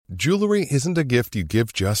Jewelry isn't a gift you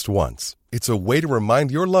give just once. It's a way to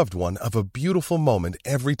remind your loved one of a beautiful moment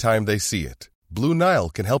every time they see it. Blue Nile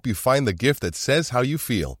can help you find the gift that says how you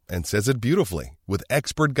feel and says it beautifully, with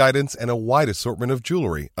expert guidance and a wide assortment of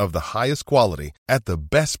jewelry of the highest quality at the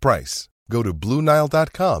best price. Go to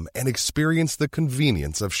BlueNile.com and experience the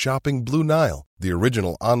convenience of shopping Blue Nile, the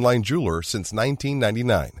original online jeweler since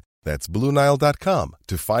 1999. That's BlueNile.com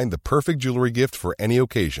to find the perfect jewelry gift for any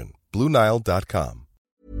occasion. BlueNile.com.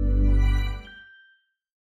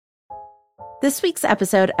 This week's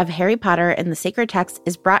episode of Harry Potter and the Sacred Text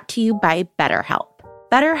is brought to you by BetterHelp.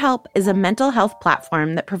 BetterHelp is a mental health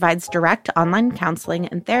platform that provides direct online counseling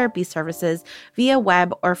and therapy services via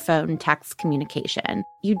web or phone text communication.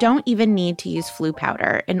 You don't even need to use flu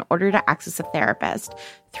powder in order to access a therapist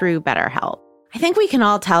through BetterHelp. I think we can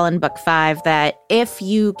all tell in Book 5 that if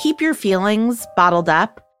you keep your feelings bottled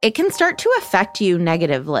up, it can start to affect you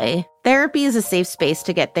negatively. Therapy is a safe space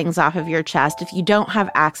to get things off of your chest if you don't have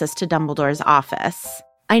access to Dumbledore's office.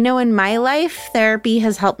 I know in my life, therapy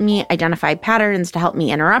has helped me identify patterns to help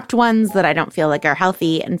me interrupt ones that I don't feel like are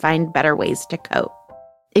healthy and find better ways to cope.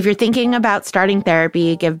 If you're thinking about starting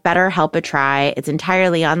therapy, give BetterHelp a try. It's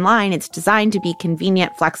entirely online. It's designed to be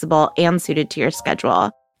convenient, flexible, and suited to your schedule.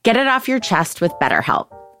 Get it off your chest with BetterHelp.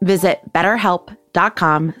 Visit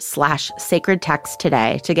BetterHelp.com/sacredtext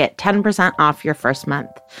today to get 10% off your first month.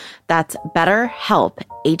 That's BetterHelp,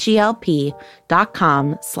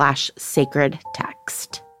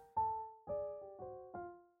 HELP.com/sacredtext.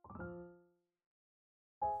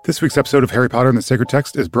 This week's episode of Harry Potter and the Sacred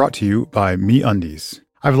Text is brought to you by MeUndies.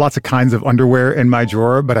 I have lots of kinds of underwear in my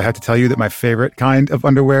drawer, but I have to tell you that my favorite kind of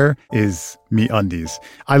underwear is MeUndies.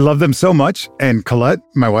 I love them so much, and Colette,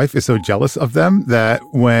 my wife, is so jealous of them that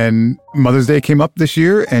when Mother's Day came up this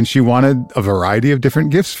year and she wanted a variety of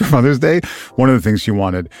different gifts for Mother's Day, one of the things she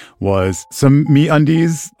wanted was some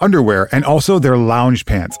MeUndies underwear and also their lounge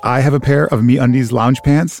pants. I have a pair of MeUndies lounge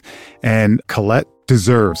pants, and Colette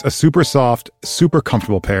deserves a super soft, super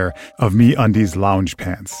comfortable pair of MeUndies lounge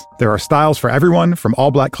pants. There are styles for everyone, from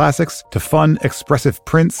all black classics to fun, expressive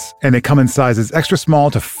prints, and they come in sizes extra small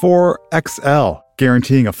to 4XL,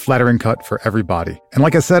 guaranteeing a flattering cut for every body. And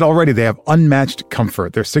like I said already, they have unmatched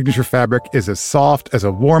comfort. Their signature fabric is as soft as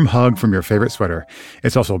a warm hug from your favorite sweater.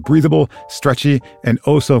 It's also breathable, stretchy, and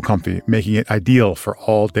oh so comfy, making it ideal for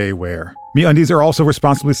all-day wear. MeUndies are also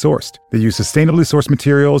responsibly sourced. They use sustainably sourced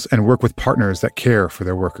materials and work with partners that care for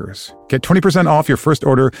their workers. Get 20% off your first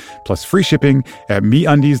order plus free shipping at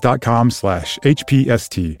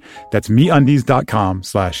MeUndies.com/HPST. That's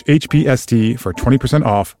MeUndies.com/HPST for 20%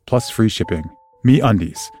 off plus free shipping.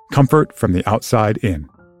 MeUndies. Comfort from the outside in.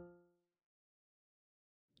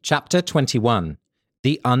 Chapter 21.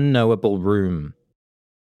 The Unknowable Room.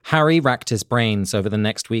 Harry racked his brains over the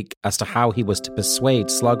next week as to how he was to persuade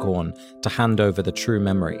Slughorn to hand over the true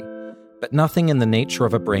memory. But nothing in the nature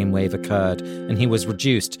of a brainwave occurred, and he was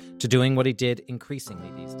reduced to doing what he did increasingly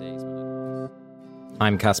these days.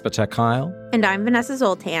 I'm Casper ter Kuile. And I'm Vanessa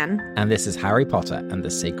Zoltan. And this is Harry Potter and the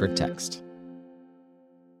Sacred Text.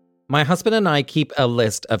 My husband and I keep a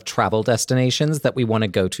list of travel destinations that we want to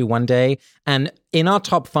go to one day, and in our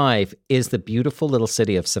top 5 is the beautiful little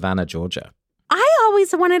city of Savannah, Georgia. I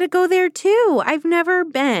always wanted to go there too. I've never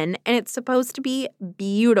been, and it's supposed to be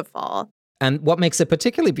beautiful. And what makes it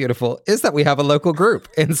particularly beautiful is that we have a local group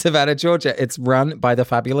in Savannah, Georgia. It's run by the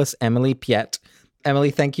fabulous Emily Piet.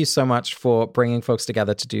 Emily, thank you so much for bringing folks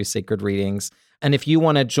together to do sacred readings. And if you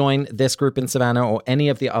want to join this group in Savannah or any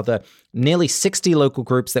of the other nearly 60 local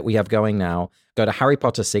groups that we have going now, go to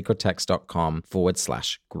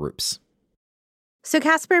harrypottersacredtext.com/groups. So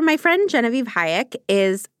Casper, my friend Genevieve Hayek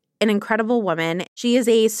is an incredible woman. She is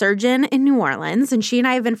a surgeon in New Orleans, and she and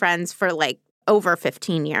I have been friends for over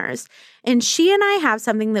 15 years. And she and I have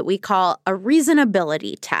something that we call a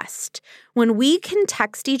reasonability test. When we can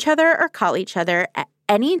text each other or call each other at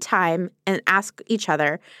any time and ask each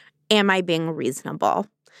other, am I being reasonable?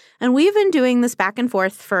 And we've been doing this back and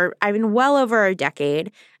forth for, well over a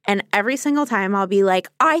decade. And every single time I'll be like,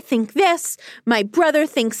 I think this, my brother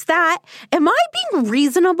thinks that. Am I being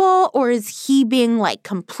reasonable, or is he being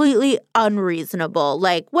completely unreasonable?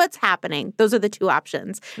 What's happening? Those are the two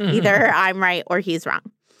options. Either I'm right or he's wrong.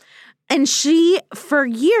 And she, for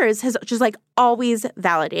years, has just always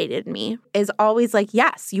validated me, is always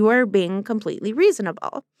yes, you are being completely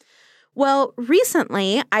reasonable. Well,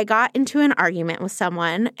 recently I got into an argument with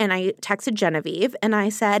someone, and I texted Genevieve and I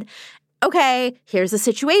said, okay, here's the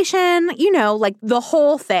situation, the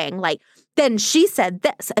whole thing. Then she said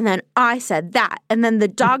this, and then I said that, and then the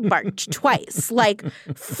dog barked twice,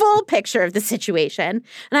 full picture of the situation.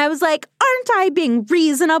 And I was like, aren't I being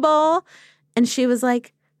reasonable? And she was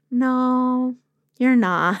like, no, you're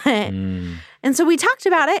not. And so we talked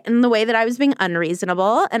about it in the way that I was being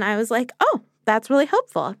unreasonable. And I was like, oh, that's really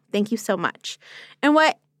helpful. Thank you so much. And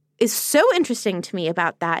what is so interesting to me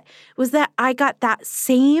about that was that I got that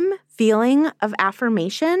same feeling of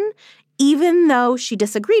affirmation, even though she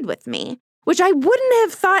disagreed with me, which I wouldn't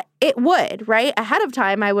have thought it would, right? Ahead of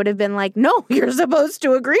time, I would have been like, no, you're supposed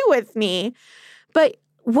to agree with me. But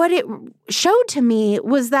what it showed to me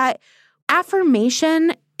was that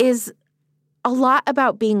affirmation is a lot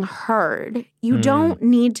about being heard. You don't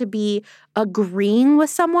need to be agreeing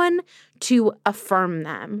with someone to affirm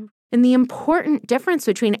them. And the important difference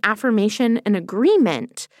between affirmation and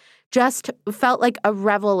agreement just felt like a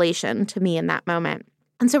revelation to me in that moment.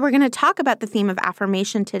 And so we're going to talk about the theme of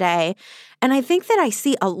affirmation today. And I think that I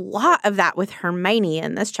see a lot of that with Hermione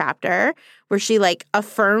in this chapter, where she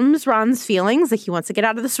affirms Ron's feelings that he wants to get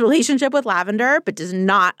out of this relationship with Lavender, but does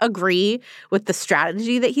not agree with the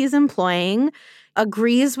strategy that he's employing,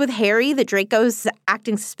 agrees with Harry that Draco's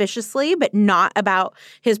acting suspiciously, but not about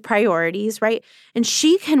his priorities, right? And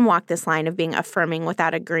she can walk this line of being affirming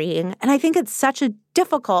without agreeing. And I think it's such a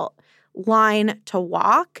difficult line to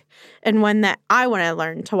walk, and one that I want to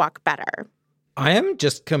learn to walk better. I am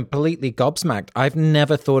just completely gobsmacked. I've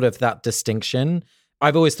never thought of that distinction.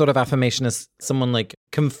 I've always thought of affirmation as someone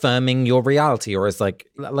confirming your reality, or as like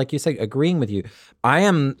you say, agreeing with you. I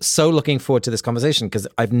am so looking forward to this conversation because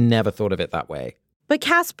I've never thought of it that way. But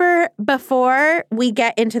Casper, before we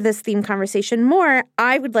get into this theme conversation more,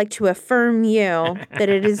 I would like to affirm you that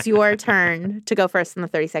it is your turn to go first in the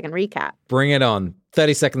 30-second recap. Bring it on.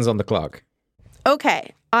 30 seconds on the clock.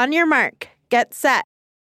 Okay, on your mark, get set,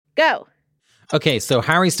 go. Okay, so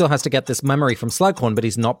Harry still has to get this memory from Slughorn, but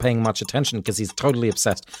he's not paying much attention because he's totally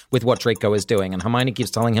obsessed with what Draco is doing. And Hermione keeps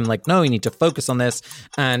telling him, no, you need to focus on this.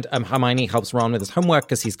 And Hermione helps Ron with his homework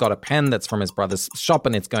because he's got a pen that's from his brother's shop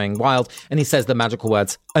and it's going wild. And he says the magical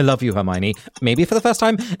words, I love you, Hermione, maybe for the first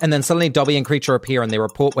time. And then suddenly Dobby and Kreacher appear and they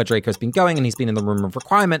report where Draco's been going and he's been in the room of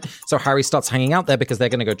requirement. So Harry starts hanging out there because they're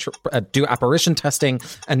going to go do apparition testing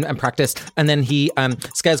and practice. And then he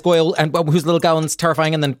scares Goyle, who's a little girl and it's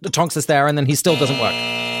terrifying. And then Tonks is there and then he still doesn't work.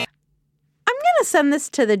 I'm going to send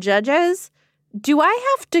this to the judges. Do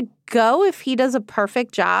I have to go if he does a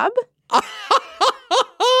perfect job?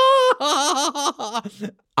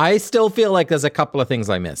 I still feel like there's a couple of things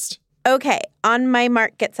I missed. Okay, on my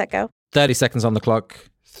mark, get set, go. 30 seconds on the clock.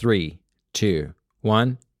 3, 2,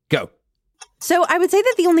 1, go. So I would say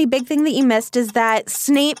that the only big thing that you missed is that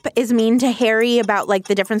Snape is mean to Harry about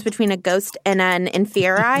the difference between a ghost and an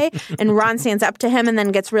Inferi, and Ron stands up to him and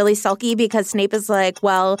then gets really sulky because Snape is like,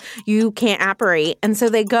 well, you can't apparate. And so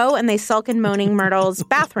they go and they sulk in Moaning Myrtle's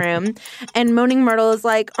bathroom, and Moaning Myrtle is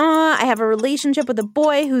like, I have a relationship with a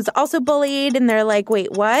boy who's also bullied, and they're like,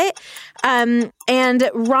 wait, what? And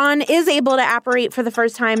Ron is able to apparate for the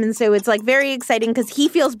first time, and so it's very exciting because he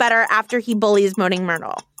feels better after he bullies Moaning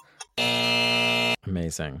Myrtle.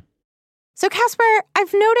 Amazing. So, Casper,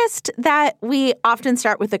 I've noticed that we often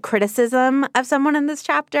start with a criticism of someone in this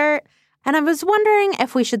chapter, and I was wondering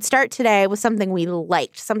if we should start today with something we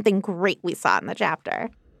liked, something great we saw in the chapter.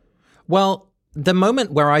 Well, the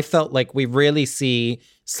moment where I felt like we really see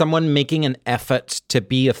someone making an effort to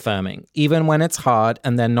be affirming, even when it's hard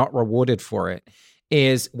and they're not rewarded for it,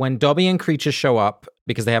 is when Dobby and Kreacher show up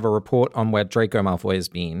because they have a report on where Draco Malfoy has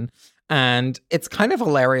been. And it's kind of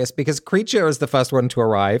hilarious because Kreacher is the first one to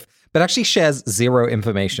arrive, but actually shares zero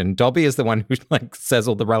information. Dobby is the one who says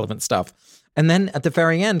all the relevant stuff. And then at the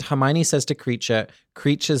very end, Hermione says to Kreacher,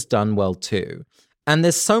 Kreacher's done well too. And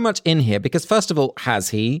there's so much in here because first of all, has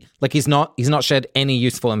he? He's not shared any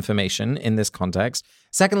useful information in this context.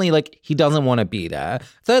 Secondly, he doesn't want to be there.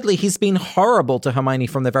 Thirdly, he's been horrible to Hermione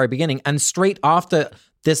from the very beginning. And straight after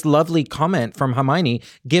this lovely comment from Hermione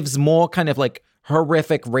gives more kind of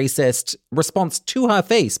horrific racist response to her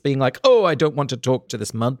face, being like, oh, I don't want to talk to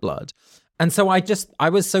this mudblood. And so I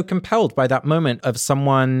was so compelled by that moment of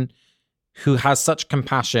someone who has such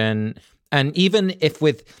compassion. And even if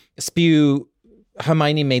with Spew,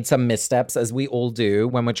 Hermione made some missteps, as we all do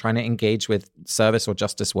when we're trying to engage with service or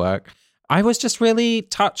justice work, I was just really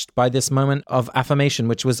touched by this moment of affirmation,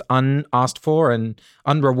 which was unasked for and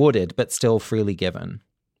unrewarded, but still freely given.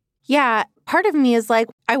 Yeah, part of me is I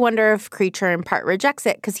wonder if Kreacher in part rejects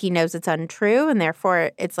it because he knows it's untrue and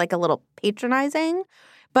therefore it's a little patronizing.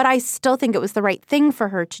 But I still think it was the right thing for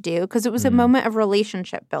her to do because it was a moment of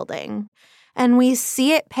relationship building. And we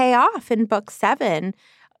see it pay off in Book 7.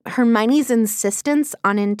 Hermione's insistence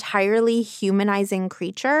on entirely humanizing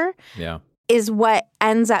Kreacher is what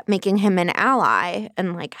ends up making him an ally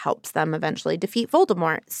and helps them eventually defeat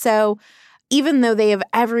Voldemort. So even though they have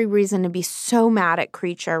every reason to be so mad at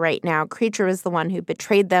Kreacher right now, Kreacher was the one who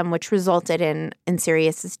betrayed them, which resulted in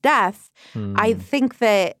Sirius's death. I think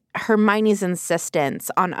that Hermione's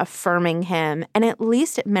insistence on affirming him, and at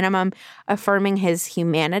least at minimum affirming his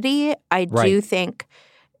humanity, I do think,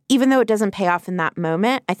 even though it doesn't pay off in that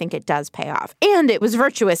moment, I think it does pay off. And it was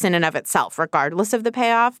virtuous in and of itself, regardless of the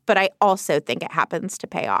payoff, but I also think it happens to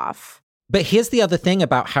pay off. But here's the other thing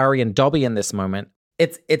about Harry and Dobby in this moment.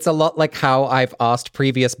 It's a lot like how I've asked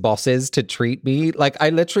previous bosses to treat me. Like, I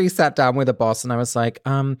literally sat down with a boss and I was like,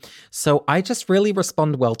 so I just really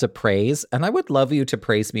respond well to praise, and I would love you to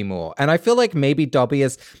praise me more. And I feel like maybe Dobby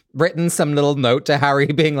has written some little note to Harry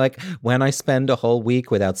being like, when I spend a whole week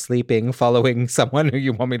without sleeping following someone who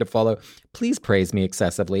you want me to follow, please praise me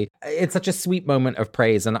excessively. It's such a sweet moment of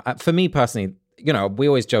praise. And for me personally, you know, we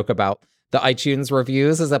always joke about the iTunes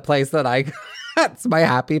reviews as a place that it's my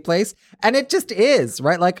happy place. And it just is,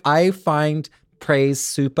 right? Like, I find praise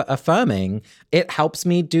super affirming. It helps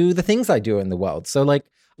me do the things I do in the world. So, like,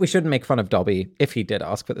 we shouldn't make fun of Dobby if he did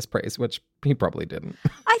ask for this praise, which he probably didn't.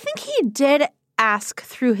 I think he did ask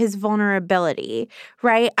through his vulnerability,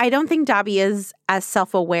 right? I don't think Dobby is as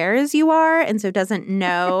self-aware as you are, and so doesn't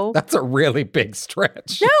know. That's a really big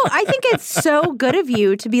stretch. No, I think it's so good of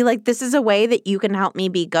you to be like, this is a way that you can help me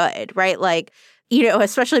be good, right? Like, you know,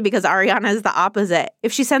 especially because Ariana is the opposite.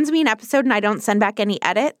 If she sends me an episode and I don't send back any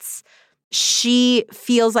edits, she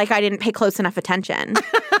feels like I didn't pay close enough attention.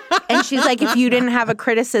 And she's like, if you didn't have a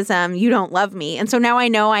criticism, you don't love me. And so now I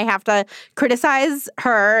know I have to criticize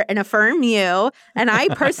her and affirm you. And I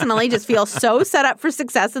personally just feel so set up for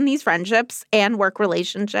success in these friendships and work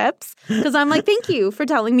relationships because I'm like, thank you for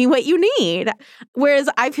telling me what you need. Whereas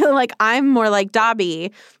I feel like I'm more like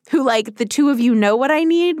Dobby, who, like, the two of you know what I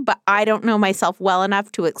need, but I don't know myself well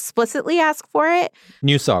enough to explicitly ask for it.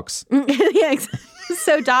 New socks. Yeah,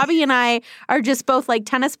 so Dobby and I are just both like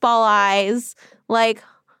tennis ball eyes, like,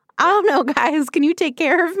 I don't know, guys, can you take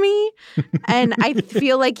care of me? And I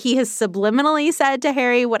feel like he has subliminally said to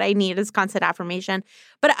Harry, what I need is constant affirmation.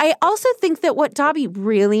 But I also think that what Dobby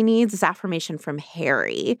really needs is affirmation from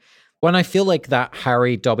Harry. When I feel like that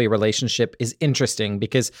Harry-Dobby relationship is interesting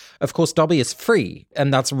because, of course, Dobby is free,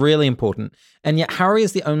 and that's really important. And yet Harry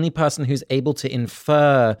is the only person who's able to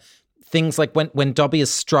infer things like when Dobby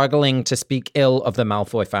is struggling to speak ill of the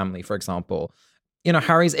Malfoy family, for example. You know,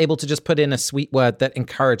 Harry's able to just put in a sweet word that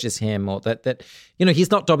encourages him, or that you know,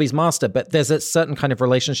 he's not Dobby's master, but there's a certain kind of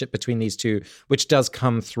relationship between these two, which does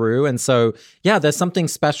come through. And so, yeah, there's something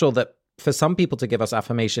special that for some people to give us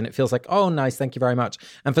affirmation, it feels like, oh, nice, thank you very much.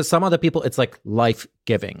 And for some other people, it's like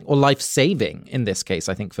life-giving or life-saving in this case,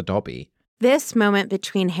 I think, for Dobby. This moment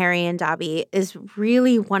between Harry and Dobby is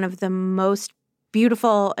really one of the most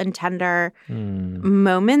beautiful and tender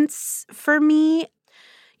moments for me.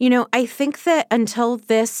 You know, I think that until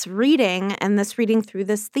this reading and this reading through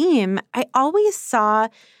this theme, I always saw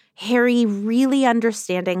Harry really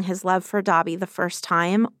understanding his love for Dobby the first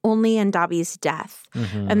time only in Dobby's death.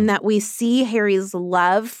 And that we see Harry's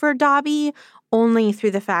love for Dobby only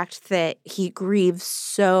through the fact that he grieves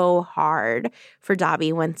so hard for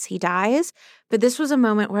Dobby once he dies. But this was a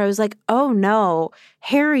moment where I was like, oh no,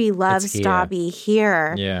 Harry loves Dobby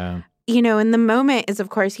here. Yeah. You know, and the moment is, of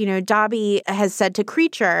course, you know, Dobby has said to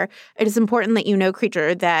Kreacher, it is important that you know,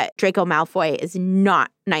 Kreacher, that Draco Malfoy is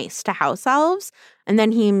not nice to house elves. And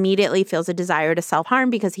then he immediately feels a desire to self-harm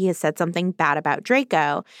because he has said something bad about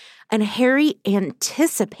Draco. And Harry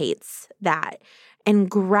anticipates that and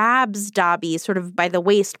grabs Dobby sort of by the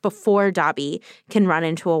waist before Dobby can run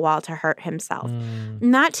into a wall to hurt himself.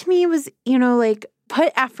 And that to me was, you know, like,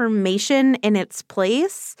 put affirmation in its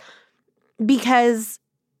place because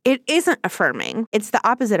it isn't affirming. It's the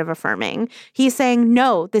opposite of affirming. He's saying,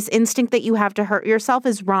 no, this instinct that you have to hurt yourself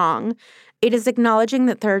is wrong. It is acknowledging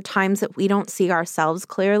that there are times that we don't see ourselves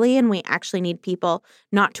clearly and we actually need people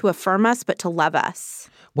not to affirm us, but to love us.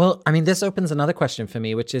 Well, I mean, this opens another question for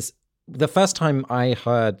me, which is the first time I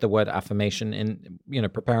heard the word affirmation in, you know,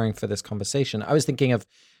 preparing for this conversation, I was thinking of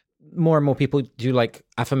more and more people do like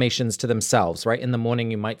affirmations to themselves, right? In the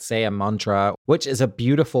morning, you might say a mantra, which is a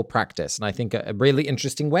beautiful practice. And I think a really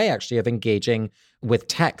interesting way actually of engaging with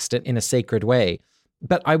text in a sacred way.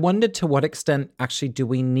 But I wondered to what extent actually do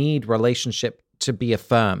we need relationship to be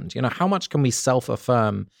affirmed? You know, how much can we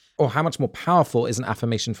self-affirm, or how much more powerful is an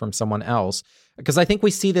affirmation from someone else? Because I think we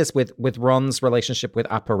see this with Ron's relationship with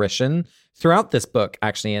apparition throughout this book,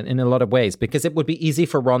 actually, in a lot of ways, because it would be easy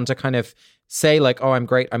for Ron to kind of say like, oh, I'm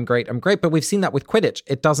great, I'm great, I'm great. But we've seen that with Quidditch.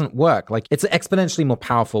 It doesn't work. Like, it's exponentially more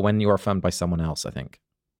powerful when you're affirmed by someone else, I think.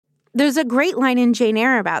 There's a great line in Jane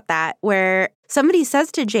Eyre about that where somebody says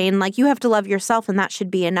to Jane, like, you have to love yourself and that should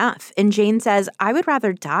be enough. And Jane says, I would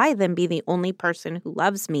rather die than be the only person who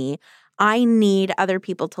loves me. I need other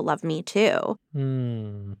people to love me too.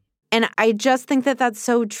 And I just think that that's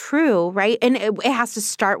so true, right? And it has to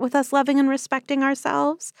start with us loving and respecting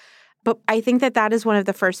ourselves. But I think that that is one of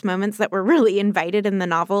the first moments that we're really invited in the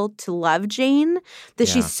novel to love Jane, that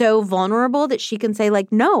she's so vulnerable that she can say,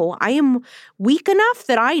 like, no, I am weak enough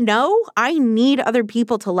that I know I need other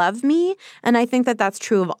people to love me. And I think that that's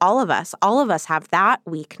true of all of us. All of us have that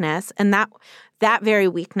weakness, and that very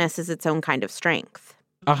weakness is its own kind of strength.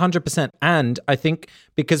 100%. And I think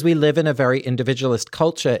because we live in a very individualist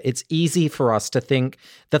culture, it's easy for us to think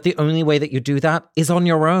that the only way that you do that is on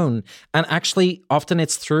your own. And actually, often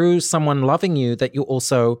it's through someone loving you that you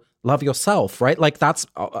also love yourself, right? Like that's,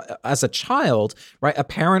 as a child, right? A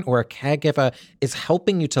parent or a caregiver is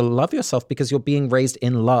helping you to love yourself because you're being raised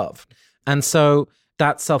in love. And so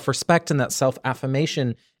that self-respect and that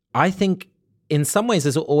self-affirmation, I think in some ways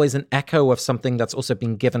is always an echo of something that's also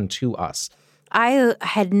been given to us. I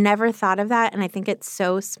had never thought of that, and I think it's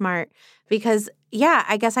so smart because, yeah,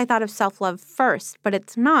 I guess I thought of self-love first, but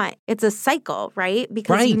it's not. It's a cycle, right?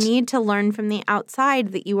 Because you need to learn from the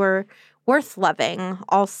outside that you are worth loving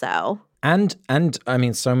also. And I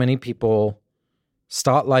mean, so many people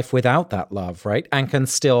start life without that love, right? And can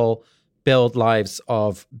still build lives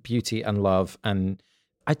of beauty and love. And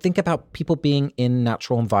I think about people being in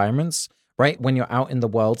natural environments, right? When you're out in the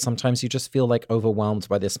world, sometimes you just feel like overwhelmed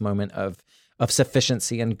by this moment of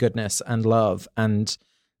sufficiency and goodness and love. And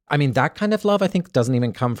I mean, that kind of love, I think, doesn't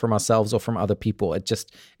even come from ourselves or from other people. It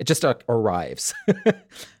just arrives.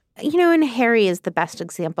 You know, and Harry is the best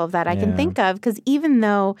example of that I can think of, because even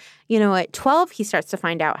though, you know, at 12, he starts to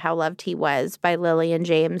find out how loved he was by Lily and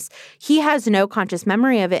James, he has no conscious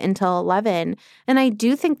memory of it until 11. And I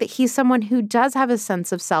do think that he's someone who does have a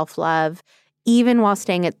sense of self-love, even while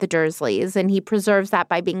staying at the Dursleys. And he preserves that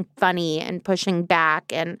by being funny and pushing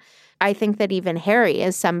back. And I think that even Harry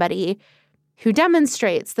is somebody who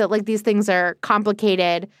demonstrates that, like, these things are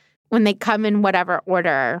complicated when they come in whatever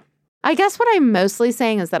order. I guess what I'm mostly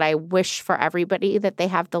saying is that I wish for everybody that they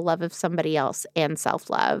have the love of somebody else and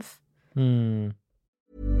self-love. When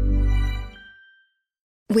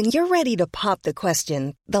you're ready to pop the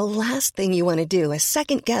question, the last thing you want to do is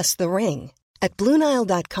second-guess the ring. At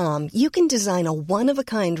BlueNile.com, you can design a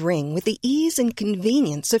one-of-a-kind ring with the ease and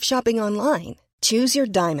convenience of shopping online. Choose your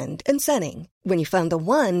diamond and setting. When you find the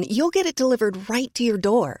one, you'll get it delivered right to your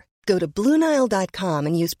door. Go to BlueNile.com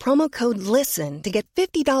and use promo code LISTEN to get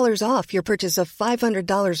 $50 off your purchase of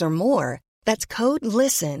 $500 or more. That's code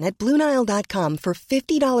LISTEN at BlueNile.com for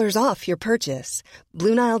 $50 off your purchase.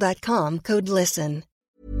 BlueNile.com, code LISTEN.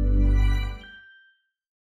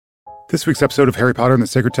 This week's episode of Harry Potter and the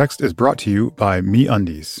Sacred Text is brought to you by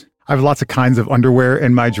MeUndies. I have lots of kinds of underwear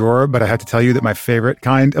in my drawer, but I have to tell you that my favorite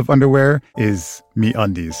kind of underwear is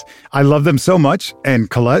MeUndies. I love them so much, and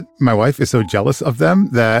Colette, my wife, is so jealous of them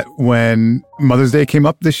that when Mother's Day came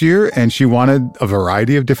up this year and she wanted a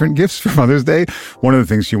variety of different gifts for Mother's Day, one of the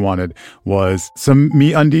things she wanted was some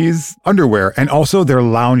MeUndies underwear and also their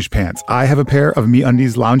lounge pants. I have a pair of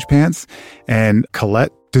MeUndies lounge pants, and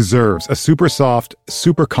Colette deserves a super soft,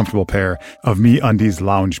 super comfortable pair of MeUndies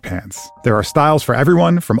lounge pants. There are styles for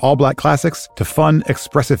everyone, from all black classics to fun,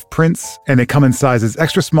 expressive prints, and they come in sizes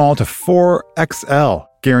extra small to 4XL,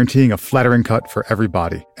 guaranteeing a flattering cut for every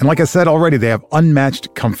body. And like I said already, they have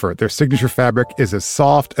unmatched comfort. Their signature fabric is as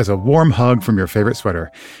soft as a warm hug from your favorite sweater.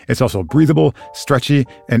 It's also breathable, stretchy,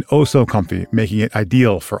 and oh so comfy, making it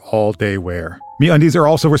ideal for all-day wear. MeUndies are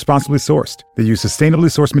also responsibly sourced. They use sustainably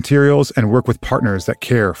sourced materials and work with partners that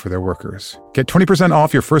care for their workers. Get 20%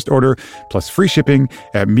 off your first order plus free shipping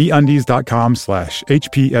at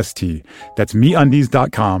MeUndies.com/HPST. That's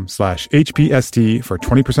MeUndies.com/HPST for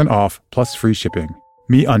 20% off plus free shipping.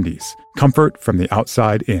 MeUndies. Comfort from the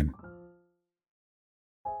outside in.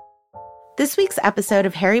 This week's episode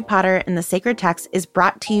of Harry Potter and the Sacred Text is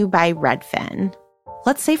brought to you by Redfin.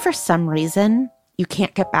 Let's say for some reason you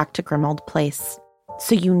can't get back to Grimmauld Place,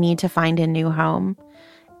 so you need to find a new home.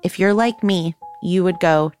 If you're like me, you would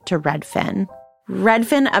go to Redfin.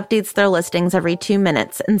 Redfin updates their listings every 2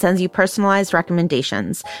 minutes and sends you personalized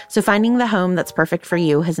recommendations, so finding the home that's perfect for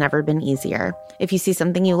you has never been easier. If you see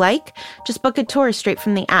something you like, just book a tour straight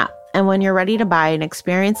from the app. And when you're ready to buy, an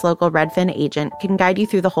experienced local Redfin agent can guide you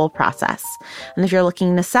through the whole process. And if you're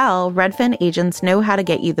looking to sell, Redfin agents know how to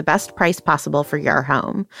get you the best price possible for your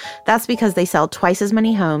home. That's because they sell twice as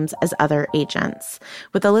many homes as other agents.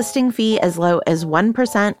 With a listing fee as low as 1%,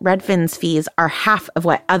 Redfin's fees are half of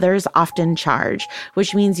what others often charge,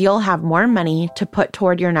 which means you'll have more money to put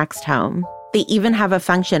toward your next home. They even have a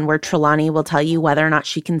function where Trelawney will tell you whether or not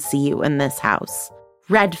she can see you in this house.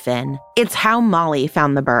 Redfin. It's how Molly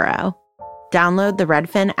found the burrow. Download the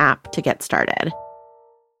Redfin app to get started.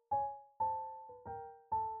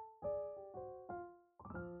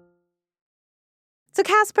 So,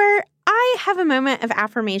 Casper, I have a moment of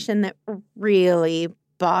affirmation that really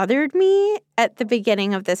bothered me at the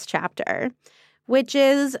beginning of this chapter, which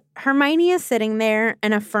is Hermione is sitting there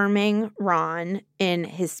and affirming Ron in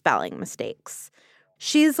his spelling mistakes.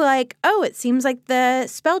 She's like, oh, it seems like the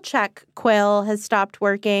spell check quill has stopped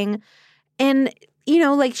working. And, you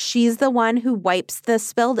know, like she's the one who wipes the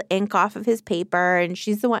spilled ink off of his paper. And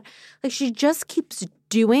she's the one, like she just keeps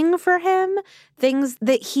doing for him things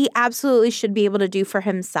that he absolutely should be able to do for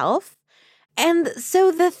himself. And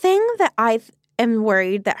so the thing that I am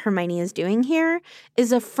worried that Hermione is doing here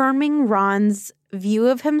is affirming Ron's view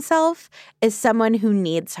of himself as someone who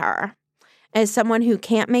needs her, as someone who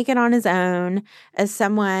can't make it on his own, as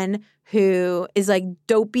someone who is like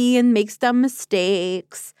dopey and makes dumb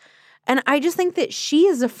mistakes. And I just think that she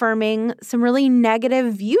is affirming some really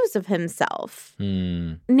negative views of himself.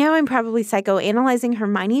 Now I'm probably psychoanalyzing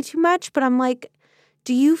Hermione too much, but I'm like,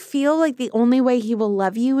 do you feel like the only way he will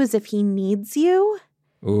love you is if he needs you?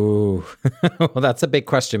 Ooh, well, that's a big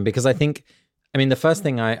question because I think, the first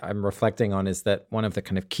thing I'm reflecting on is that one of the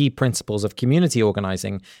kind of key principles of community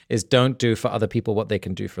organizing is don't do for other people what they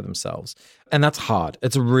can do for themselves. And that's hard.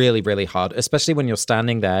 It's really, really hard, especially when you're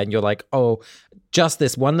standing there and you're like, oh, just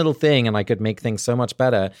this one little thing and I could make things so much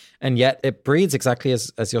better. And yet it breeds exactly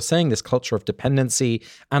as you're saying, this culture of dependency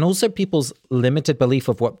and also people's limited belief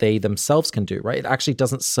of what they themselves can do, right? It actually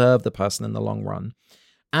doesn't serve the person in the long run.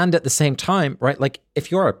 And at the same time, right, like if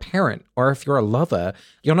you're a parent or if you're a lover,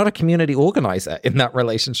 you're not a community organizer in that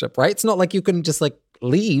relationship, right? It's not like you can just like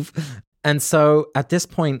leave. And so at this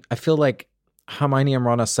point, I feel like Hermione and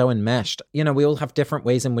Ron are so enmeshed. You know, we all have different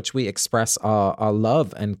ways in which we express our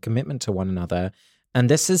love and commitment to one another. And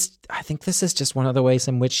I think this is just one of the ways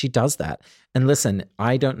in which she does that. And listen,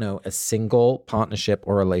 I don't know a single partnership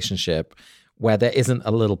or relationship where there isn't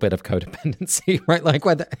a little bit of codependency, right? Like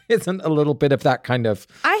where there isn't a little bit of that kind of...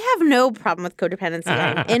 I have no problem with codependency.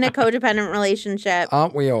 I'm in a codependent relationship.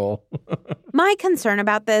 Aren't we all? My concern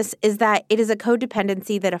about this is that it is a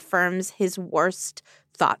codependency that affirms his worst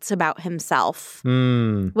thoughts about himself,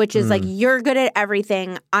 which is like, you're good at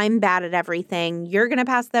everything. I'm bad at everything. You're going to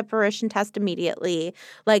pass the apparition test immediately.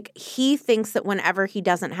 Like he thinks that whenever he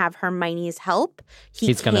doesn't have Hermione's help,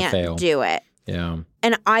 he's can't fail. Do it. Yeah.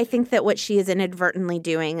 And I think that what she is inadvertently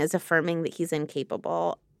doing is affirming that he's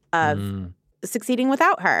incapable of succeeding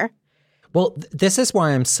without her. Well, this is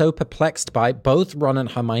why I'm so perplexed by both Ron and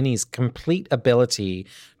Hermione's complete ability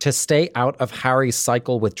to stay out of Harry's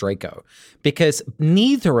cycle with Draco, because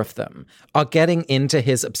neither of them are getting into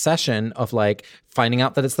his obsession of like finding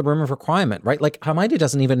out that it's the room of requirement, right? Like Hermione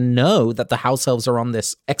doesn't even know that the house elves are on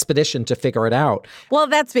this expedition to figure it out. Well,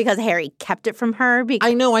 that's because Harry kept it from her.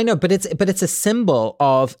 I know, but it's a symbol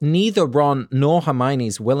of neither Ron nor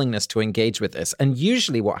Hermione's willingness to engage with this. And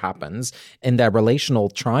usually what happens in their relational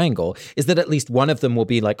triangle is that at least one of them will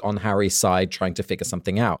be like on Harry's side trying to figure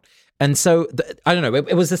something out. And so, I don't know,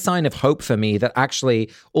 it was a sign of hope for me that actually,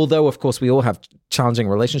 although, of course, we all have challenging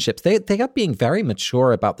relationships, they are being very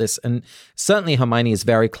mature about this. And certainly Hermione is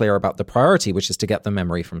very clear about the priority, which is to get the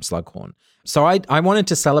memory from Slughorn. So I wanted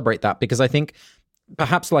to celebrate that because I think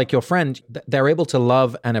perhaps like your friend, they're able to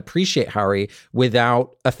love and appreciate Harry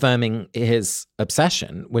without affirming his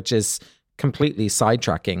obsession, which is completely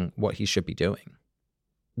sidetracking what he should be doing.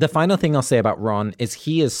 The final thing I'll say about Ron is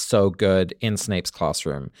he is so good in Snape's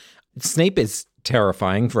classroom. Snape is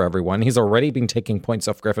terrifying for everyone. He's already been taking points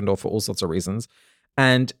off Gryffindor for all sorts of reasons.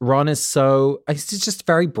 And Ron is he's just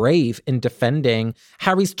very brave in defending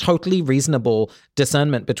Harry's totally reasonable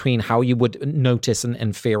discernment between how you would notice an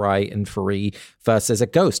Inferi Inferi versus a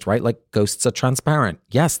ghost, right? Like ghosts are transparent.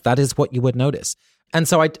 Yes, that is what you would notice. And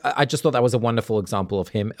so I just thought that was a wonderful example of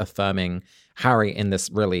him affirming Harry in this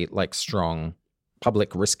really like strong,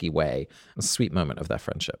 public, risky way. A sweet moment of their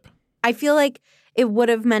friendship. I feel like it would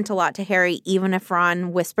have meant a lot to Harry even if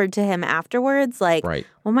Ron whispered to him afterwards, like, right.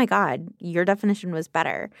 Oh my God, your definition was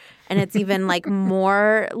better. And it's even like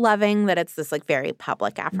more loving that it's this like very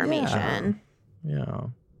public affirmation. Yeah.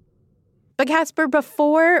 But Casper,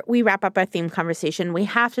 before we wrap up our theme conversation, we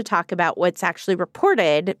have to talk about what's actually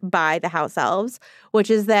reported by the house elves, which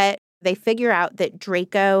is that they figure out that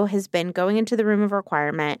Draco has been going into the room of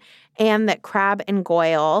requirement and that Crabbe and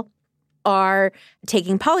Goyle are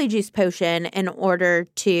taking Polyjuice Potion in order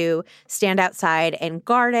to stand outside and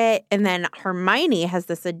guard it. And then Hermione has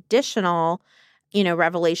this additional,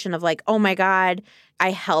 revelation of like, oh my God, I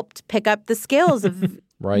helped pick up the scales of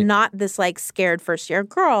right. Not this like scared first-year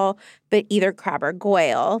girl, but either Crabbe or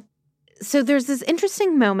Goyle. So there's this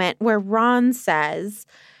interesting moment where Ron says,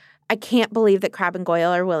 I can't believe that Crabbe and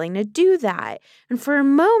Goyle are willing to do that. And for a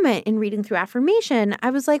moment in reading through affirmation,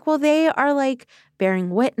 I was like, well, they are like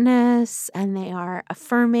bearing witness and they are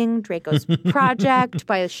affirming Draco's project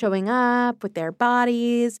by showing up with their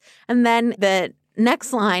bodies. And then the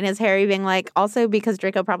next line is Harry being like, also because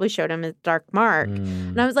Draco probably showed him his dark mark.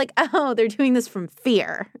 And I was like, oh, they're doing this from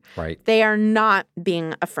fear. Right. They are not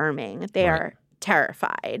being affirming. They are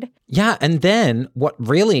terrified. Yeah, and then what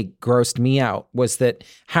really grossed me out was that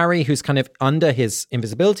Harry, who's kind of under his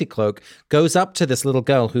invisibility cloak, goes up to this little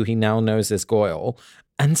girl who he now knows is Goyle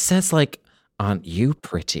and says like, aren't you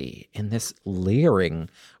pretty, in this leering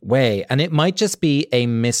way. And it might just be a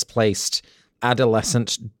misplaced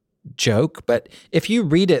adolescent joke, but if you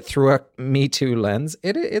read it through a Me Too lens,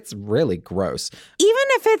 it's really gross. Even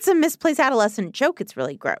if it's a misplaced adolescent joke, it's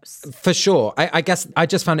really gross. For sure. I guess I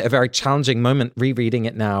just found it a very challenging moment rereading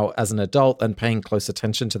it now as an adult and paying close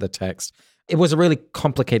attention to the text. It was a really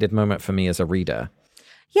complicated moment for me as a reader.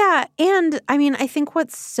 Yeah, and I mean, I think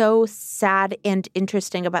what's so sad and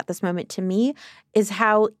interesting about this moment to me is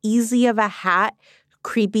how easy of a hat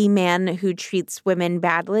creepy man who treats women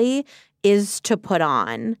badly is to put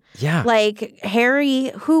on. Yeah. Like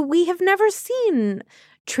Harry, who we have never seen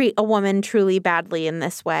treat a woman truly badly in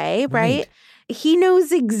this way, right? He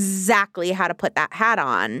knows exactly how to put that hat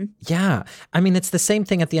on. Yeah. I mean, it's the same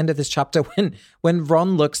thing at the end of this chapter when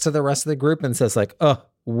Ron looks to the rest of the group and says like, oh,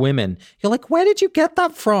 women. You're like, where did you get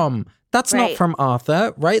that from? That's not from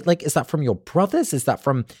Arthur, right? Like, is that from your brothers? Is that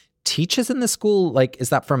from teachers in the school? Like, is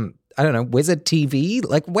that from, I don't know, Wizard TV?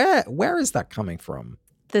 Like, where is that coming from?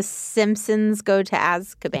 The Simpsons Go to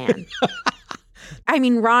Azkaban. I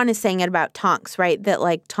mean, Ron is saying it about Tonks, right? That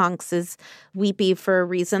like Tonks is weepy for a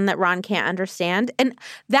reason that Ron can't understand. And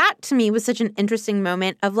that to me was such an interesting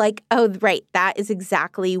moment of like, oh, right, that is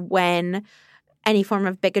exactly when any form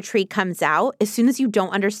of bigotry comes out. As soon as you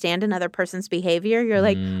don't understand another person's behavior, you're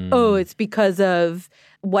like, oh, it's because of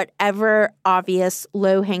whatever obvious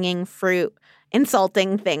low-hanging fruit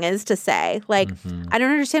insulting thing is to say. Like, I don't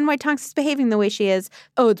understand why Tonks is behaving the way she is.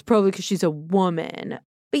 Oh, it's probably because she's a woman.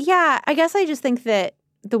 But yeah, I guess I just think that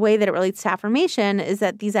the way that it relates to affirmation is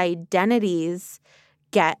that these identities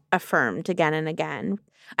get affirmed again and again.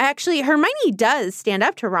 Hermione does stand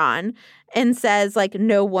up to Ron and says, like,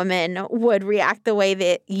 no woman would react the way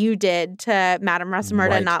that you did to Madame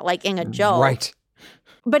Rosmerta not liking a joke. Right.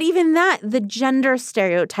 But even that, the gender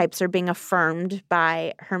stereotypes are being affirmed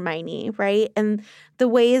by Hermione, right? And the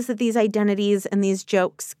ways that these identities and these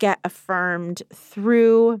jokes get affirmed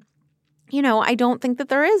through, I don't think that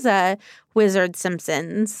there is a Wizard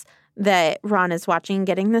Simpsons that Ron is watching and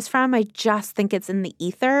getting this from. I just think it's in the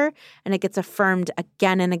ether and it gets affirmed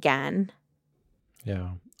again and again.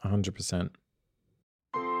 Yeah, 100%.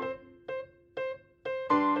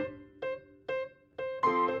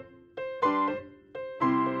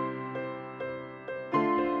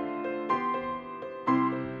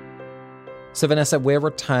 So, Vanessa, we're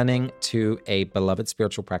returning to a beloved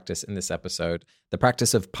spiritual practice in this episode, the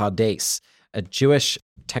practice of Pardes, a Jewish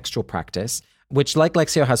textual practice, which, like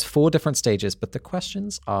Lectio, has 4 different stages, but the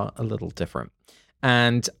questions are a little different.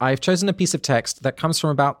 And I've chosen a piece of text that comes from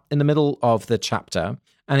about in the middle of the chapter,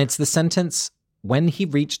 and it's the sentence, when he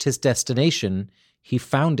reached his destination, he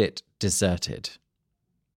found it deserted.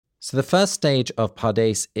 So the first stage of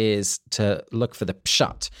Pardes is to look for the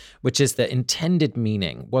pshat, which is the intended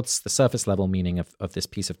meaning. What's the surface level meaning of this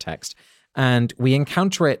piece of text? And we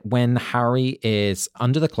encounter it when Harry is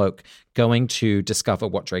under the cloak going to discover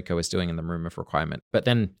what Draco is doing in the room of requirement. But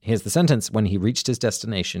then here's the sentence, when he reached his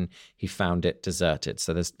destination, he found it deserted.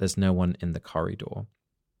 So there's no one in the corridor.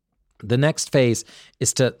 The next phase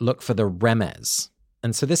is to look for the remez.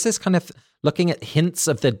 And so this is kind of looking at hints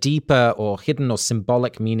of the deeper or hidden or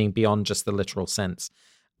symbolic meaning beyond just the literal sense.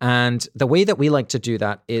 And the way that we like to do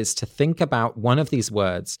that is to think about one of these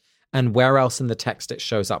words and where else in the text it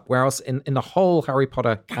shows up, where else in the whole Harry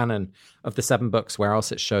Potter canon of the 7 books, where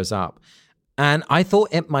else it shows up. And I thought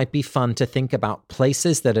it might be fun to think about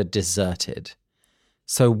places that are deserted.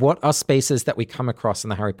 So what are spaces that we come across in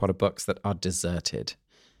the Harry Potter books that are deserted?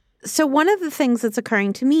 So one of the things that's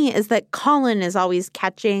occurring to me is that Colin is always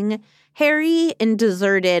catching Harry in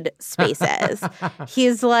deserted spaces.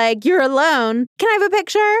 He's like, you're alone. Can I have a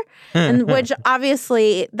picture? And which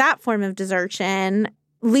obviously that form of desertion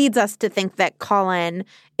leads us to think that Colin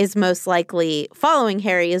is most likely following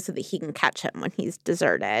Harry so that he can catch him when he's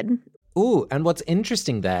deserted. Ooh, and what's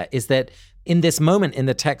interesting there is that in this moment in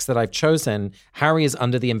the text that I've chosen, Harry is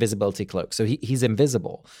under the invisibility cloak, so he's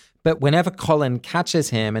invisible. But whenever Colin catches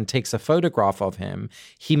him and takes a photograph of him,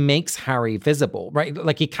 he makes Harry visible, right?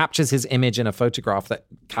 Like he captures his image in a photograph that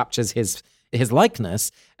captures his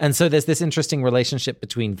likeness. And so there's this interesting relationship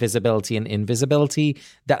between visibility and invisibility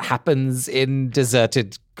that happens in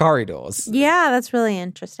deserted corridors. Yeah, that's really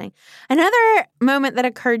interesting. Another moment that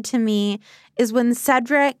occurred to me is when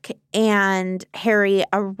Cedric and Harry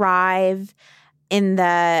arrive in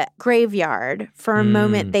the graveyard. For a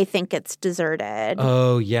moment, they think it's deserted.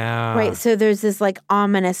 Oh, yeah. Right. So there's this like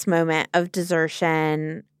ominous moment of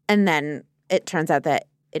desertion, and then it turns out that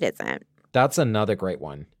it isn't. That's another great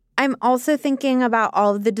one. I'm also thinking about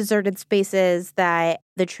all of the deserted spaces that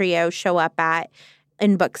the trio show up at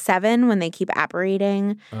in book 7 when they keep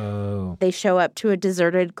apparating. Oh. They show up to a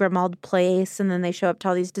deserted Grimmauld place, and then they show up to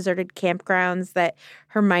all these deserted campgrounds that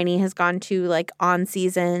Hermione has gone to like on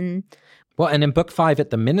season. Well, and in book 5 at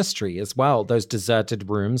the Ministry as well, those deserted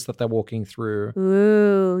rooms that they're walking through.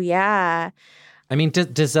 Ooh, yeah. I mean,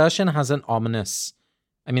 desertion has an ominous...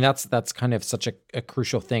 I mean, that's kind of such a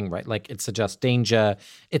crucial thing, right? Like it suggests danger.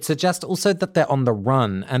 It suggests also that they're on the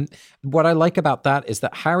run. And what I like about that is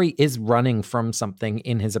that Harry is running from something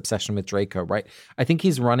in his obsession with Draco, right? I think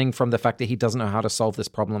he's running from the fact that he doesn't know how to solve this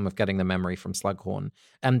problem of getting the memory from Slughorn.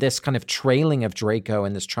 And this kind of trailing of Draco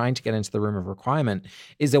and this trying to get into the Room of Requirement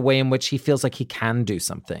is a way in which he feels like he can do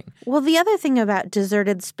something. Well, the other thing about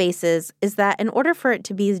deserted spaces is that in order for it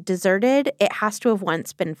to be deserted, it has to have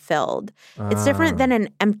once been filled. It's different than an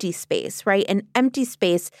empty space, right? An empty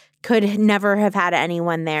space could never have had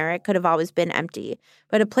anyone there. It could have always been empty.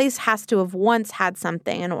 But a place has to have once had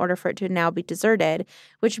something in order for it to now be deserted,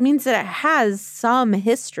 which means that it has some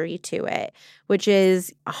history to it, which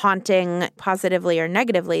is haunting positively or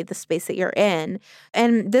negatively the space that you're in.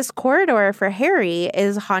 And this corridor for Harry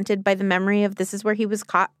is haunted by the memory of this is where he was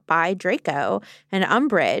caught by Draco and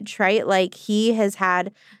Umbridge, right? Like he has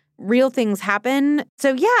had real things happen.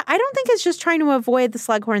 So yeah, I don't think it's just trying to avoid the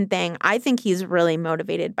Slughorn thing. I think he's really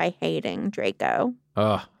motivated by hating Draco.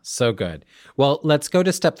 Oh, so good. Well, let's go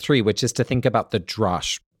to step 3, which is to think about the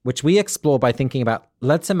drush, which we explore by thinking about,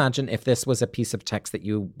 let's imagine if this was a piece of text that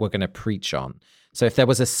you were going to preach on. So if there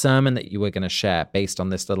was a sermon that you were going to share based on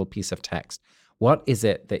this little piece of text, what is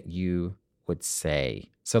it that you would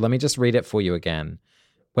say? So let me just read it for you again.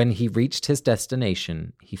 When he reached his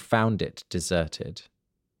destination, he found it deserted.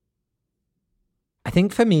 I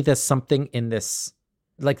think for me, there's something in this,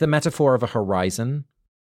 like the metaphor of a horizon.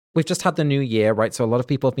 We've just had the new year, right? So a lot of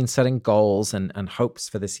people have been setting goals and hopes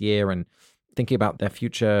for this year and thinking about their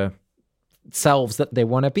future selves that they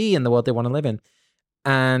want to be in the world they want to live in.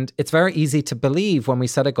 And it's very easy to believe when we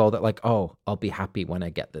set a goal that like, oh, I'll be happy when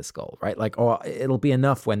I get this goal, right? Like, or it'll be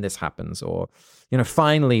enough when this happens, or, you know,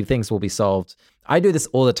 finally things will be solved. I do this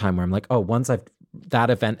all the time where I'm like, oh, once that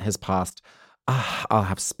event has passed, I'll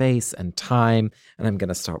have space and time and I'm going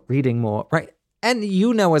to start reading more, right? And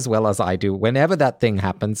you know as well as I do, whenever that thing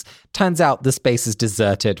happens, turns out the space is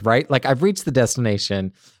deserted, right? Like I've reached the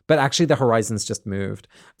destination, but actually the horizon's just moved.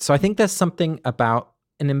 So I think there's something about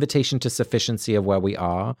an invitation to sufficiency of where we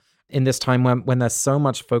are in this time when there's so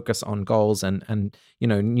much focus on goals and you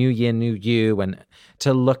know, new year, new you, and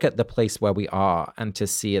to look at the place where we are and to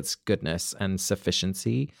see its goodness and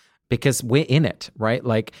sufficiency. Because we're in it, right?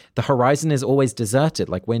 Like the horizon is always deserted.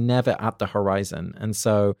 Like we're never at the horizon. And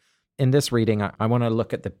so in this reading, I want to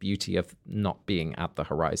look at the beauty of not being at the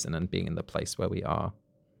horizon and being in the place where we are.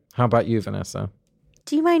 How about you, Vanessa?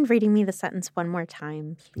 Do you mind reading me the sentence one more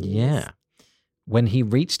time, please? Yeah. When he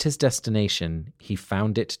reached his destination, he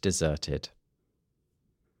found it deserted.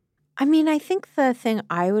 I mean, I think the thing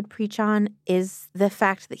I would preach on is the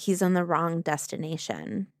fact that he's on the wrong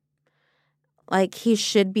destination. Like, he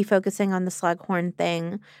should be focusing on the Slughorn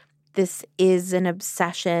thing. This is an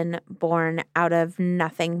obsession born out of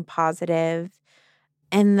nothing positive.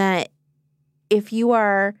 And that if you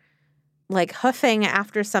are, like, hoofing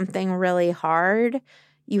after something really hard,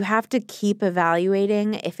 you have to keep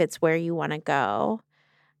evaluating if it's where you want to go.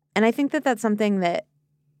 And I think that that's something that,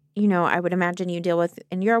 you know, I would imagine you deal with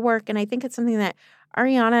in your work. And I think it's something that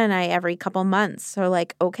Ariana and I every couple months are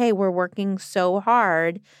like, okay, we're working so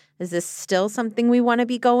hard. Is this still something we want to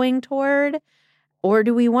be going toward? Or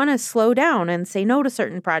do we want to slow down and say no to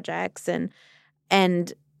certain projects?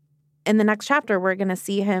 And in the next chapter, we're going to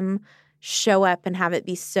see him show up and have it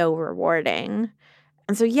be so rewarding.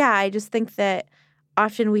 And so, yeah, I just think that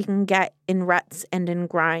often we can get in ruts and in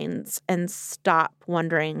grinds and stop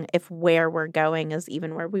wondering if where we're going is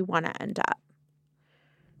even where we want to end up.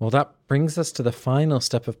 Well, that brings us to the final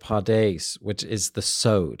step of Pardes, which is the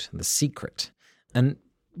sod, the secret. And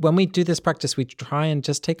when we do this practice, we try and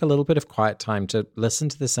just take a little bit of quiet time to listen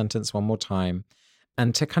to the sentence one more time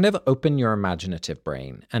and to kind of open your imaginative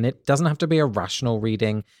brain. And it doesn't have to be a rational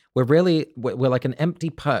reading. We're like an empty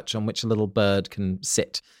perch on which a little bird can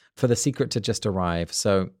sit for the secret to just arrive.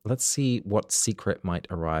 So let's see what secret might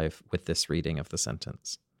arrive with this reading of the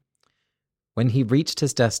sentence. When he reached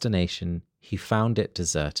his destination, he found it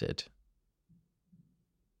deserted.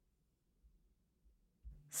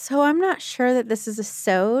 So I'm not sure that this is a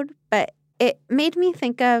sod, but it made me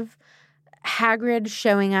think of Hagrid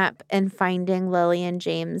showing up and finding Lily and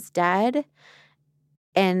James dead.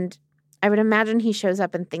 And I would imagine he shows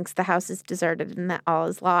up and thinks the house is deserted and that all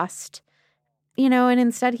is lost. And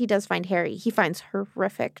instead he does find Harry. He finds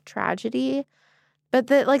horrific tragedy. But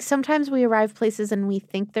sometimes we arrive places and we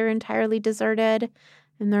think they're entirely deserted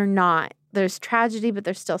and they're not. There's tragedy, but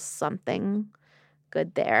there's still something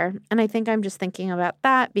good there. And I think I'm just thinking about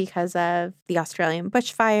that because of the Australian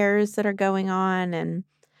bushfires that are going on. And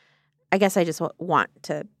I guess I just want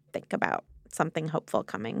to think about something hopeful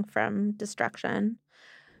coming from destruction.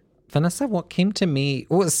 Vanessa, what came to me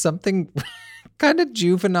was something kind of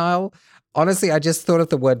juvenile. Honestly, I just thought of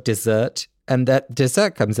the word dessert, and that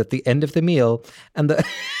dessert comes at the end of the meal, and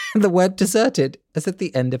the word deserted is at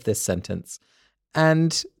the end of this sentence.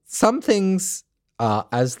 And some things are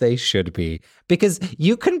as they should be, because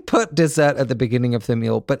you can put dessert at the beginning of the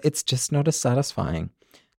meal, but it's just not as satisfying.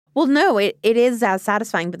 Well, no, it is as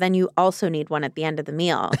satisfying, but then you also need one at the end of the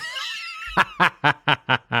meal.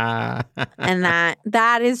 And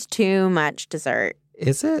that is too much dessert.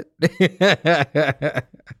 Is it?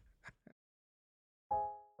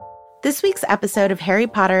 This week's episode of Harry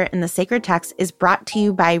Potter and the Sacred Text is brought to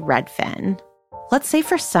you by Redfin. Let's say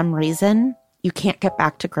for some reason you can't get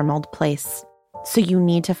back to Grimmauld Place, so you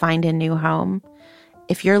need to find a new home.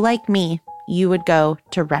 If you're like me, you would go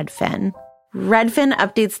to Redfin. Redfin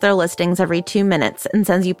updates their listings every 2 minutes and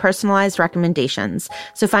sends you personalized recommendations,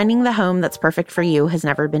 so finding the home that's perfect for you has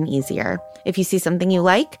never been easier. If you see something you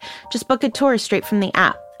like, just book a tour straight from the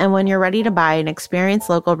app. And when you're ready to buy, an experienced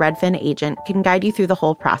local Redfin agent can guide you through the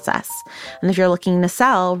whole process. And if you're looking to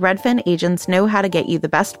sell, Redfin agents know how to get you the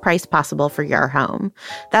best price possible for your home.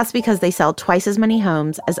 That's because they sell twice as many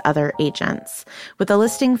homes as other agents. With a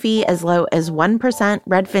listing fee as low as 1%,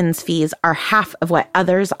 Redfin's fees are half of what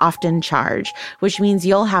others often charge, which means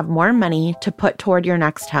you'll have more money to put toward your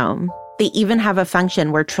next home. They even have a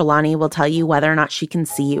function where Trelawney will tell you whether or not she can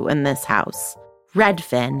see you in this house.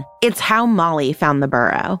 Redfin. It's how Molly found the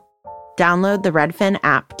burrow. Download the Redfin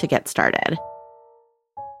app to get started.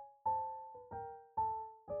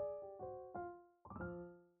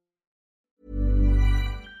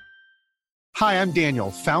 Hi, I'm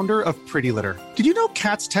Daniel, founder of Pretty Litter. Did you know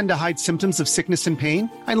cats tend to hide symptoms of sickness and pain?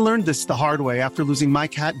 I learned this the hard way after losing my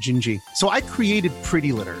cat, Gingy. So I created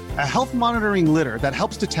Pretty Litter, a health monitoring litter that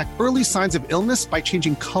helps detect early signs of illness by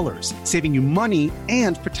changing colors, saving you money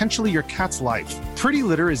and potentially your cat's life. Pretty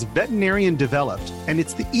Litter is veterinarian developed, and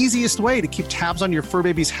it's the easiest way to keep tabs on your fur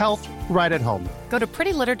baby's health right at home. Go to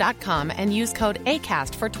prettylitter.com and use code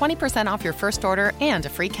ACAST for 20% off your first order and a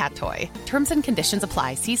free cat toy. Terms and conditions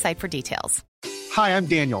apply. See site for details. Hi, I'm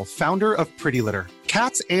Daniel, founder of Pretty Litter.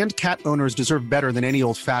 Cats and cat owners deserve better than any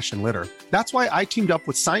old-fashioned litter. That's why I teamed up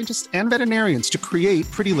with scientists and veterinarians to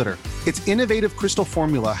create Pretty Litter. Its innovative crystal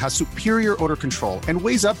formula has superior odor control and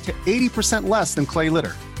weighs up to 80% less than clay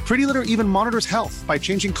litter. Pretty Litter even monitors health by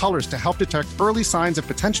changing colors to help detect early signs of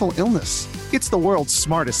potential illness. It's the world's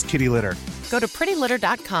smartest kitty litter. Go to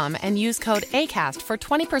prettylitter.com and use code ACAST for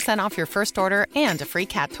 20% off your first order and a free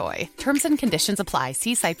cat toy. Terms and conditions apply.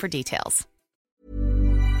 See site for details.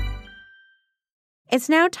 It's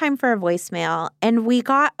now time for a voicemail, and we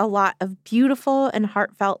got a lot of beautiful and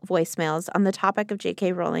heartfelt voicemails on the topic of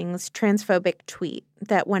J.K. Rowling's transphobic tweet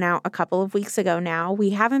that went out a couple of weeks ago now.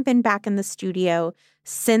 We haven't been back in the studio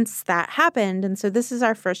since that happened, and so this is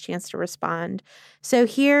our first chance to respond. So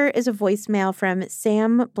here is a voicemail from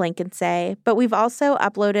Sam Blankensay, but we've also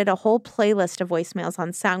uploaded a whole playlist of voicemails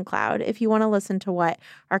on SoundCloud if you want to listen to what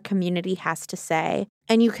our community has to say.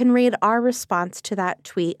 And you can read our response to that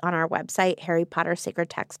tweet on our website,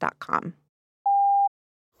 harrypottersacredtext.com.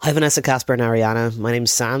 Hi Vanessa, Casper and Ariana. My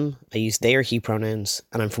name's Sam. I use they or he pronouns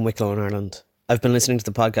and I'm from Wicklow in Ireland. I've been listening to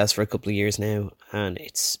the podcast for a couple of years now and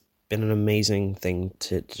it's been an amazing thing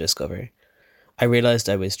to discover. I realised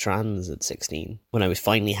I was trans at 16 when I was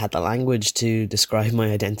finally had the language to describe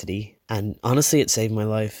my identity. And honestly, it saved my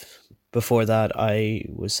life. Before that, I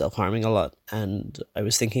was self-harming a lot and I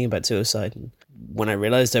was thinking about suicide. When I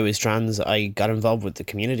realised I was trans, I got involved with the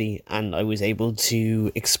community and I was able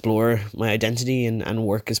to explore my identity and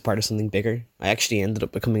work as part of something bigger. I actually ended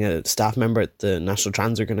up becoming a staff member at the National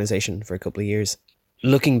Trans Organisation for a couple of years.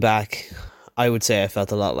 Looking back, I would say I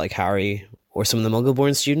felt a lot like Harry or some of the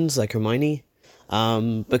Muggle-born students like Hermione.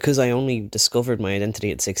 Because I only discovered my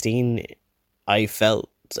identity at 16, I felt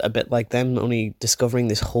a bit like them, only discovering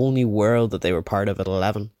this whole new world that they were part of at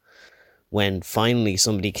 11. When finally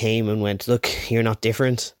somebody came and went, look, you're not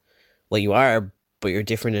different. Well, you are, but you're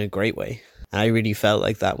different in a great way. And I really felt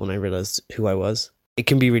like that when I realised who I was. It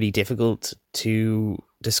can be really difficult to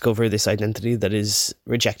discover this identity that is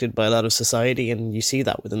rejected by a lot of society, and you see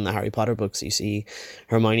that within the Harry Potter books. You see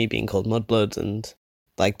Hermione being called Mudblood, and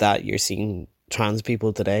like that you're seeing trans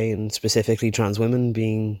people today, and specifically trans women,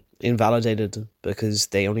 being invalidated because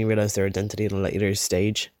they only realise their identity at a later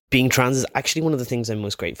stage. Being trans is actually one of the things I'm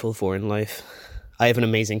most grateful for in life. I have an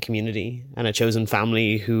amazing community and a chosen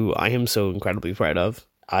family who I am so incredibly proud of.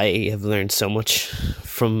 I have learned so much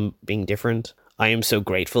from being different. I am so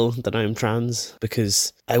grateful that I'm trans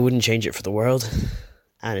because I wouldn't change it for the world,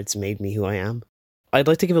 and it's made me who I am. I'd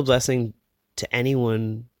like to give a blessing to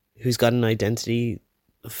anyone who's got an identity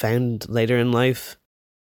found later in life,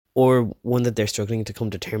 or one that they're struggling to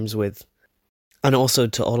come to terms with. And also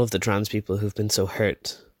to all of the trans people who've been so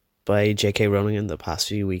hurt by J.K. Rowling in the past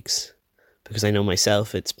few weeks, because I know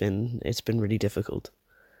myself it's been really difficult.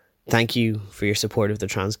 Thank you for your support of the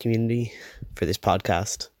trans community, for this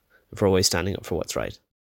podcast, and for always standing up for what's right.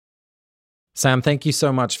 Sam, thank you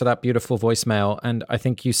so much for that beautiful voicemail. And I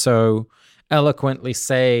think you so eloquently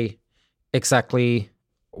say exactly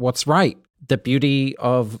what's right. The beauty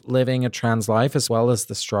of living a trans life, as well as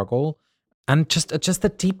the struggle, and just the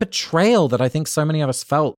deep betrayal that I think so many of us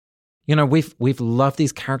felt. You know, we've loved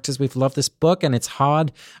these characters, we've loved this book, and it's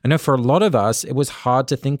hard. I know for a lot of us, it was hard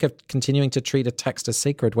to think of continuing to treat a text as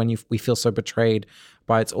sacred when we feel so betrayed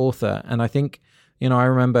by its author. And I think, you know, I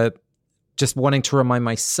remember just wanting to remind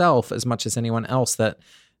myself as much as anyone else that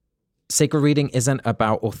sacred reading isn't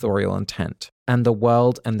about authorial intent, and the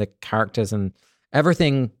world and the characters and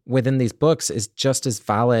everything within these books is just as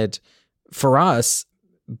valid for us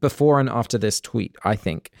before and after this tweet, I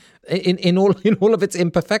think, in all of its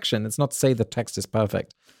imperfection. It's not to say the text is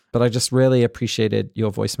perfect, but I just really appreciated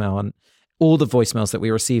your voicemail and all the voicemails that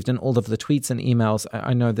we received and all of the tweets and emails.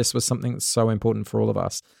 I know this was something that's so important for all of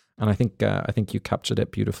us, and I think you captured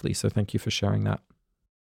it beautifully. So thank you for sharing that.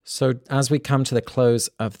 So as we come to the close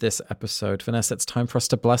of this episode, Vanessa, it's time for us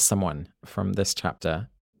to bless someone from this chapter.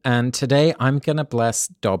 And today I'm going to bless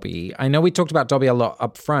Dobby. I know we talked about Dobby a lot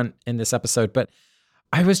up front in this episode, but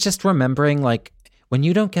I was just remembering, like, when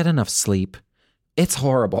you don't get enough sleep, it's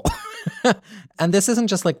horrible. And this isn't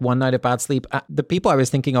just like one night of bad sleep. The people I was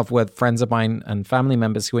thinking of were friends of mine and family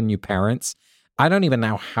members who are new parents. I don't even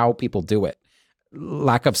know how people do it.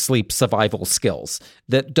 Lack of sleep survival skills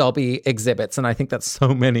that Dobby exhibits. And I think that so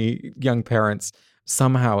many young parents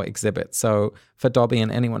somehow exhibit. So for Dobby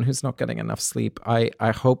and anyone who's not getting enough sleep, I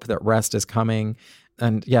hope that rest is coming.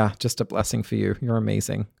 And yeah, just a blessing for you. You're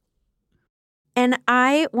amazing. And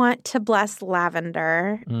I want to bless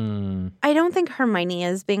Lavender. I don't think Hermione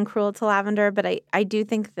is being cruel to Lavender, but I do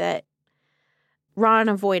think that Ron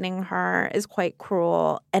avoiding her is quite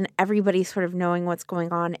cruel, and everybody sort of knowing what's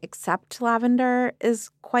going on except Lavender is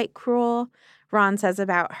quite cruel. Ron says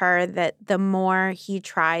about her that the more he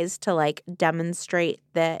tries to, like, demonstrate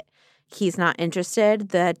that he's not interested,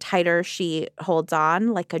 the tighter she holds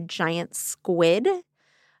on, like a giant squid.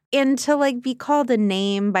 And to, like, be called a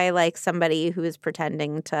name by, like, somebody who is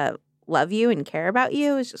pretending to love you and care about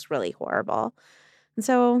you is just really horrible. And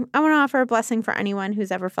so I want to offer a blessing for anyone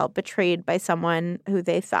who's ever felt betrayed by someone who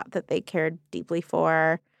they thought that they cared deeply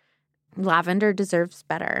for. Lavender deserves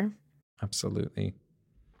better. Absolutely.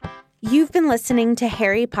 You've been listening to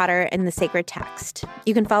Harry Potter and the Sacred Text.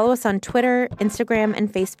 You can follow us on Twitter, Instagram,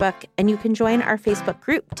 and Facebook, and you can join our Facebook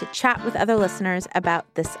group to chat with other listeners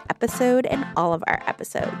about this episode and all of our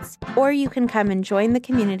episodes. Or you can come and join the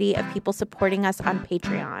community of people supporting us on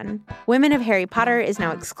Patreon. Women of Harry Potter is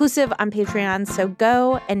now exclusive on Patreon, so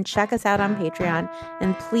go and check us out on Patreon,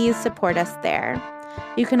 and please support us there.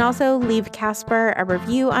 You can also leave Casper a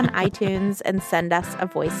review on iTunes and send us a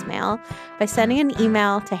voicemail by sending an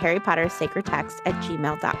email to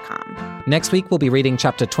harrypottersacredtext@gmail.com. Next week, we'll be reading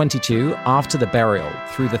chapter 22, After the Burial,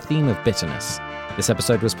 through the theme of bitterness. This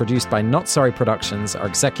episode was produced by Not Sorry Productions. Our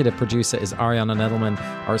executive producer is Ariana Nedelman.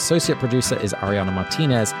 Our associate producer is Ariana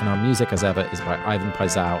Martinez. And our music, as ever, is by Ivan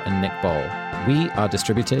Paisau and Nick Boll. We are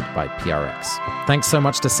distributed by PRX. Thanks so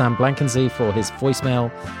much to Sam Blankensee for his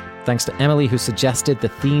voicemail. Thanks to Emily, who suggested the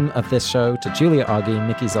theme of this show, to Julia Argy,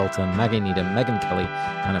 Nikki Zoltan, Maggie Needham, Megan Kelly,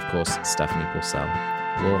 and of course, Stephanie Purcell.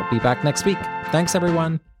 We'll be back next week. Thanks,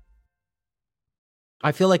 everyone.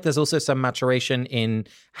 I feel like there's also some maturation in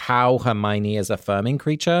how Hermione is a firming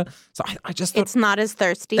creature. So I just thought... It's not as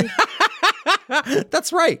thirsty.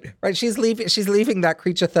 That's right. Right. She's leaving that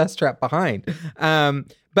creature thirst trap behind.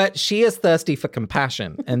 But she is thirsty for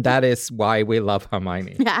compassion, and that is why we love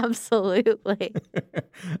Hermione. Absolutely.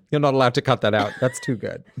 You're not allowed to cut that out. That's too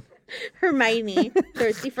good. Hermione,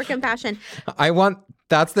 thirsty for compassion.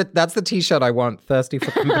 That's the t-shirt I want, thirsty for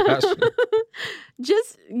compassion.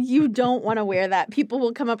 Just, you don't want to wear that. People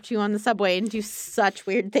will come up to you on the subway and do such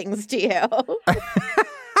weird things to you.